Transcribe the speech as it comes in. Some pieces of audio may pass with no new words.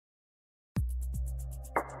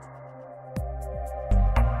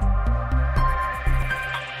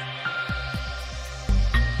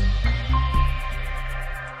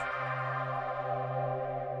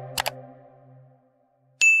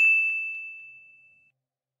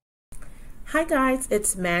Hi guys,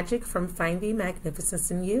 it's Magic from Find the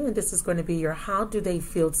Magnificence in You, and this is going to be your How Do They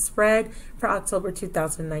Feel spread for October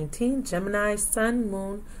 2019, Gemini, Sun,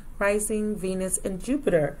 Moon, Rising, Venus, and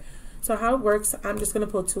Jupiter. So how it works, I'm just going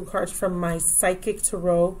to pull two cards from my Psychic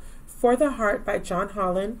Tarot for the Heart by John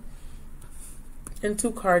Holland, and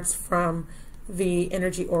two cards from the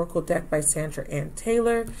Energy Oracle deck by Sandra Ann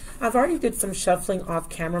Taylor. I've already did some shuffling off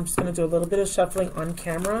camera. I'm just going to do a little bit of shuffling on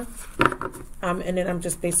camera. And then I'm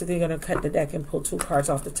just basically going to cut the deck and pull two cards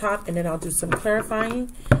off the top, and then I'll do some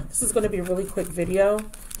clarifying. This is going to be a really quick video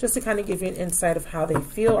just to kind of give you an insight of how they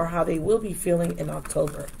feel or how they will be feeling in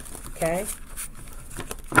October. Okay?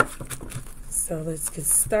 So let's get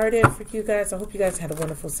started for you guys. I hope you guys had a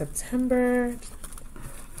wonderful September.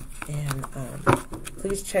 And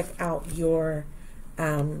please check out your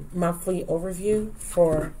monthly overview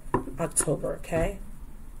for October, okay?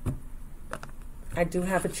 I do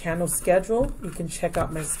have a channel schedule. You can check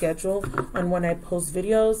out my schedule on when I post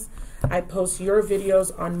videos. I post your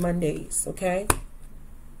videos on Mondays, okay?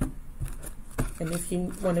 And if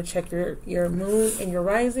you want to check your moon and your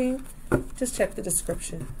rising, just check the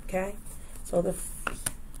description, okay? So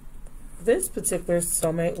this particular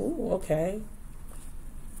soulmate, ooh, okay.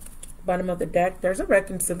 Bottom of the deck, there's a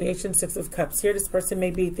reconciliation, Six of Cups here. This person may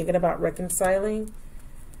be thinking about reconciling.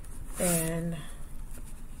 And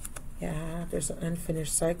yeah, there's an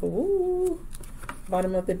unfinished cycle. Ooh.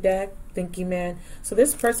 Bottom of the deck, thinking man. So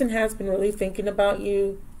this person has been really thinking about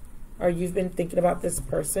you, or you've been thinking about this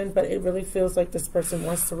person, but it really feels like this person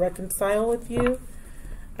wants to reconcile with you.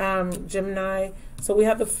 Gemini. So we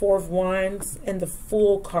have the Four of Wands and the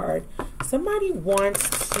Fool card. Somebody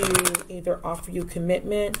wants to either offer you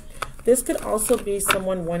commitment. This could also be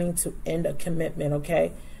someone wanting to end a commitment,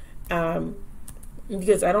 okay?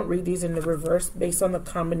 Because I don't read these in the reverse based on the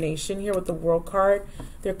combination here with the World card.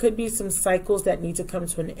 There could be some cycles that need to come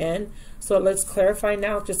to an end. So let's clarify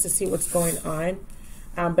now just to see what's going on.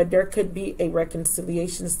 But there could be a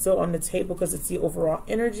reconciliation still on the table because it's the overall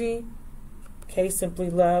energy. Okay, simply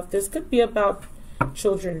love. This could be about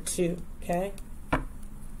children too, okay?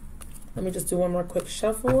 Let me just do one more quick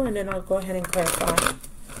shuffle and then I'll go ahead and clarify.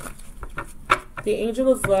 The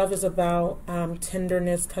Angel of Love is about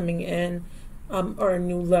tenderness coming in, or a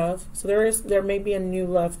new love. So there may be a new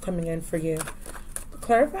love coming in for you.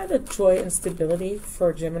 Clarify the joy and stability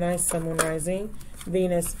for Gemini, Sun, Moon, Rising,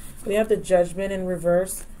 Venus. We have the Judgment in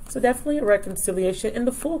reverse. So definitely a reconciliation. And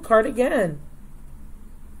the Fool card again.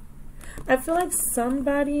 I feel like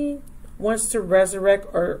somebody wants to resurrect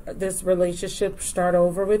or this relationship start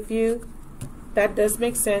over with you. That does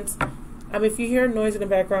make sense. If you hear noise in the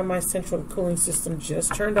background, my central cooling system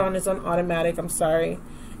just turned on. It's on automatic. I'm sorry.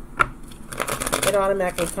 It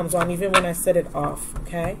automatically comes on even when I set it off,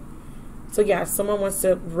 okay? So yeah, someone wants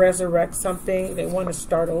to resurrect something. They want to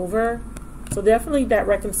start over. So definitely that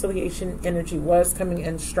reconciliation energy was coming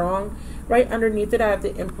in strong. Right underneath it, I have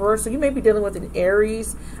the Emperor. So you may be dealing with an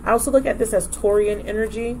Aries. I also look at this as Taurian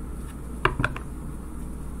energy.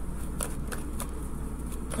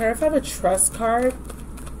 Clarify the Trust card.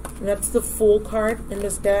 And that's the Fool card in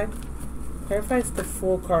this deck. Clarify it's the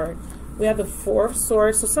Fool card. We have the Four of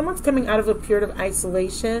Swords. So someone's coming out of a period of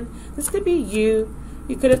isolation. This could be you.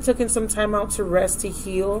 You could have taken some time out to rest, to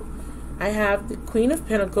heal. I have the Queen of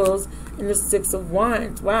Pentacles and the Six of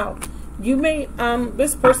Wands. Wow. You may,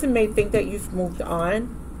 this person may think that you've moved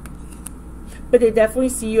on, but they definitely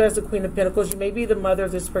see you as the Queen of Pentacles. You may be the mother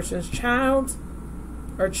of this person's child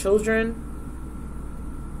or children.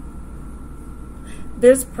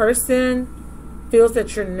 This person feels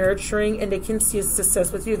that you're nurturing and they can see a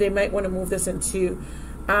success with you. They might want to move this into,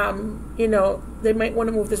 you know, they might want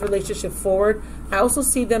to move this relationship forward. I also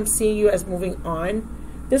see them seeing you as moving on.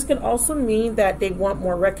 This could also mean that they want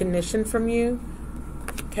more recognition from you,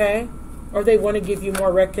 okay? Or they want to give you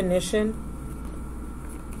more recognition.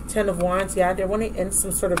 Ten of Wands, yeah, they want to end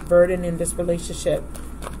some sort of burden in this relationship.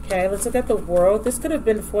 Okay, let's look at the World. This could have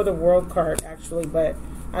been for the World card, actually, but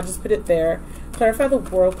I'll just put it there. Clarify the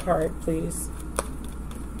World card, please.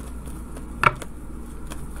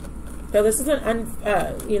 So this is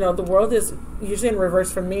you know, the World is usually in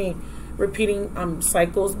reverse for me. Repeating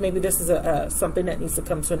cycles. Maybe this is something that needs to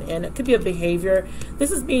come to an end. It could be a behavior.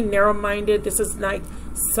 This is being narrow-minded. This is like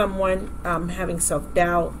someone having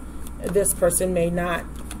self-doubt. This person may not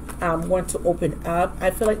want to open up.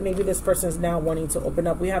 I feel like maybe this person is now wanting to open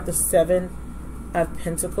up. We have the Seven of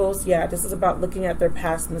Pentacles. Yeah, this is about looking at their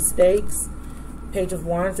past mistakes. Page of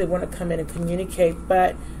Wands, they want to come in and communicate,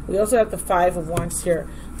 but we also have the Five of Wands here.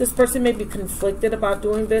 This person may be conflicted about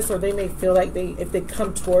doing this, or they may feel like if they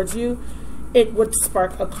come towards you, it would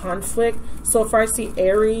spark a conflict. So if I see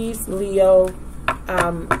Aries, Leo,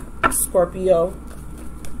 have Scorpio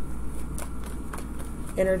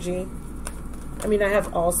energy. I mean, I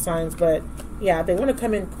have all signs, but yeah, they want to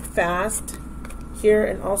come in fast here.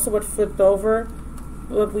 And also what flipped over,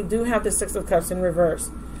 look, we do have the Six of Cups in reverse.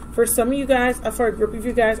 For some of you guys, for a group of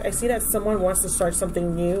you guys, I see that someone wants to start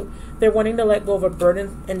something new. They're wanting to let go of a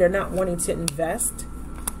burden and they're not wanting to invest.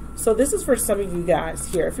 So this is for some of you guys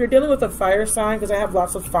here. If you're dealing with a fire sign, because I have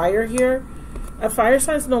lots of fire here, a fire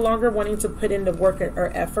sign is no longer wanting to put in the work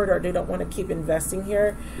or effort, or they don't want to keep investing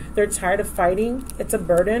here. They're tired of fighting. It's a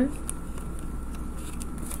burden.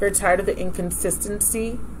 They're tired of the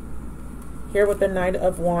inconsistency here with the Knight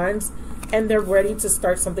of Wands. And they're ready to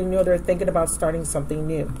start something new. They're thinking about starting something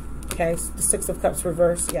new. Okay, so the Six of Cups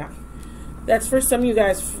reverse, yeah. That's for some of you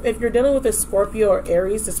guys. If you're dealing with a Scorpio or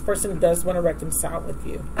Aries, this person does want to reconcile with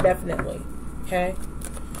you. Definitely. Okay.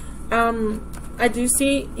 I do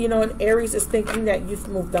see, you know, an Aries is thinking that you've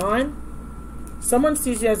moved on. Someone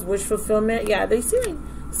sees you as wish fulfillment. Yeah, they see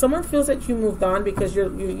someone feels that you moved on because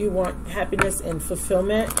you want happiness and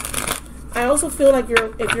fulfillment. I also feel like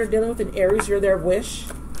if you're dealing with an Aries, you're their wish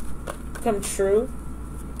come true.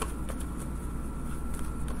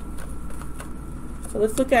 So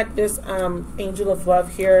let's look at this angel of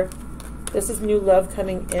love here. This is new love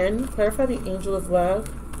coming in. Clarify the angel of love.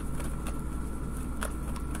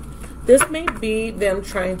 This may be them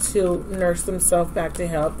trying to nurse themselves back to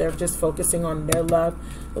health. They're just focusing on their love,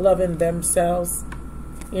 loving themselves,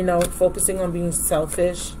 you know, focusing on being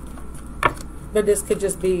selfish. But this could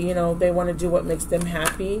just be, you know, they want to do what makes them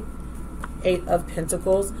happy. Eight of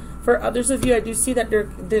Pentacles. For others of you, I do see that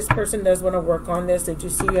this person does want to work on this. They do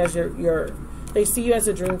see you as they see you as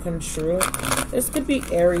a dream come true. This could be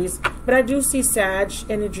Aries, but I do see Sag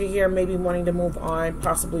energy here, maybe wanting to move on,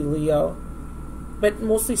 possibly Leo, but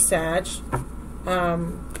mostly Sag. I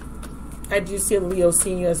do see a Leo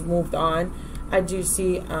seeing you as moved on. I do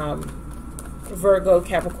see Virgo,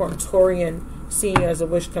 Capricorn, Taurian seeing you as a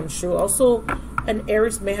wish come true. Also, an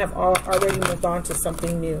Aries may have already moved on to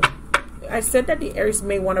something new. I said that the Aries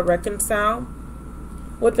may want to reconcile.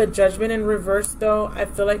 With the Judgment in reverse, though, I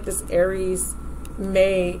feel like this Aries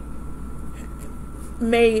may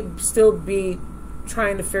still be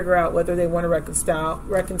trying to figure out whether they want to reconcile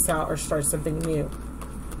or start something new.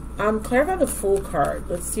 Clarify the Fool card.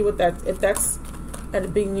 Let's see what if that's a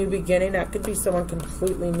big new beginning. That could be someone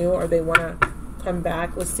completely new, or they want to come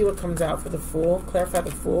back. Let's see what comes out for the Fool. Clarify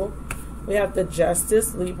the Fool. We have the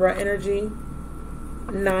Justice, Libra energy.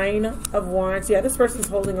 Nine of Wands. Yeah, this person's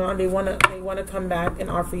holding on. They want to come back and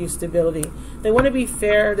offer you stability. They want to be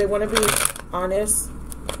fair. They want to be honest.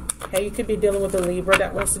 Hey, you could be dealing with a Libra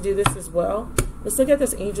that wants to do this as well. Let's look at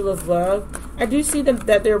this angel of love. I do see them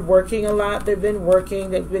that they're working a lot. They've been working.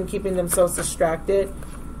 They've been keeping themselves distracted.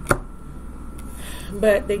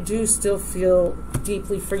 But they do still feel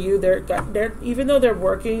deeply for you. They're even though they're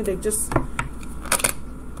working,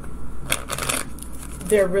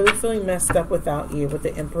 they're really feeling messed up without you with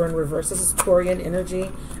the Emperor in reverse. This is Taurian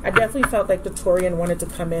energy. I definitely felt like the Taurian wanted to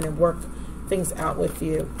come in and work things out with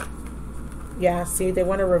you. Yeah, see, they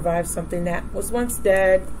want to revive something that was once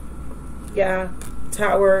dead. Yeah,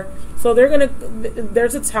 Tower. So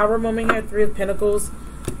there's a Tower moment here, Three of Pentacles.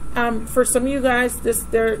 For some of you guys,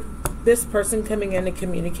 this person coming in to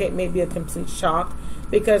communicate may be a complete shock,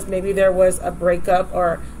 because maybe there was a breakup,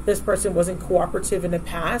 or this person wasn't cooperative in the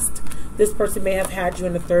past. This person may have had you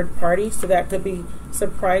in a third party, so that could be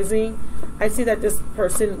surprising. I see that this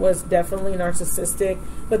person was definitely narcissistic,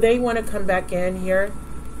 but they want to come back in here.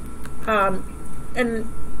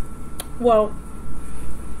 And, well,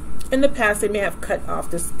 in the past, they may have cut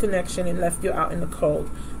off this connection and left you out in the cold.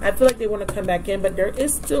 I feel like they want to come back in, but there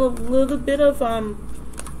is still a little bit of,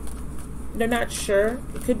 they're not sure.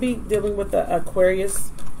 It could be dealing with the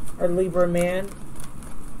Aquarius or Libra man.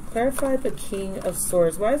 Clarify the King of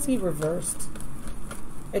Swords. Why is he reversed?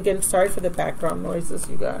 Again, sorry for the background noises,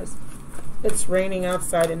 you guys. It's raining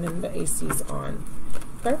outside and then the AC's on.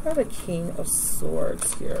 Clarify the King of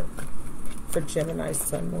Swords here for Gemini,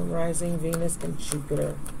 Sun, Moon, Rising, Venus, and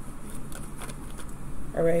Jupiter.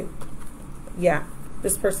 All right. Yeah.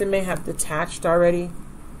 This person may have detached already.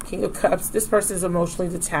 King of Cups. This person is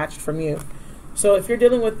emotionally detached from you. So if you're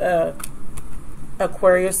dealing with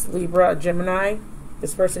Aquarius, Libra, Gemini,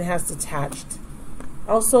 this person has detached.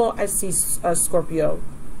 Also, I see a Scorpio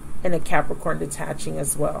and a Capricorn detaching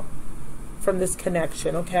as well from this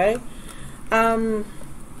connection, okay? But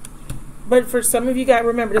for some of you guys,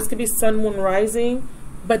 remember, this could be Sun, Moon, Rising,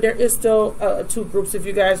 but there is still two groups of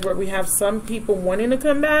you guys where we have some people wanting to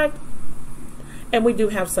come back, and we do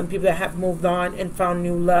have some people that have moved on and found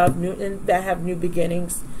new love, and that have new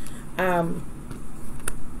beginnings.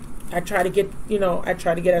 I try to get, you know, I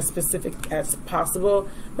try to get as specific as possible,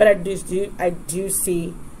 but I do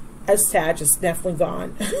see a Sag is definitely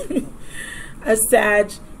gone. A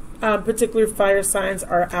Sag, particular fire signs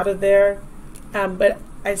are out of there, but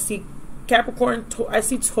I see Capricorn, I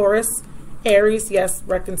see Taurus, Aries, yes,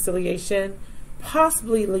 reconciliation,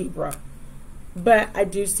 possibly Libra, but I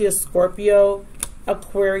do see a Scorpio,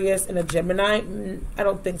 Aquarius, and a Gemini. I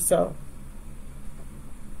don't think so.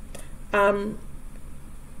 I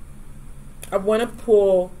want to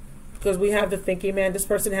pull, because we have the thinking man. This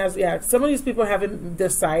person has, yeah, some of these people haven't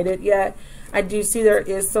decided yet. I do see there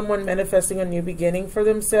is someone manifesting a new beginning for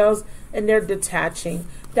themselves, and they're detaching.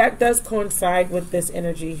 That does coincide with this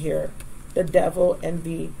energy here, the Devil and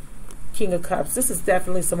the King of Cups. This is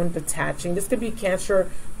definitely someone detaching. This could be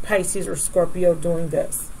Cancer, Pisces, or Scorpio doing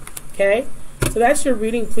this. Okay? So that's your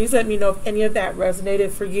reading. Please let me know if any of that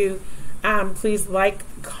resonated for you. Please like,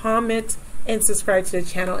 comment, and subscribe to the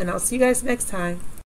channel, and I'll see you guys next time.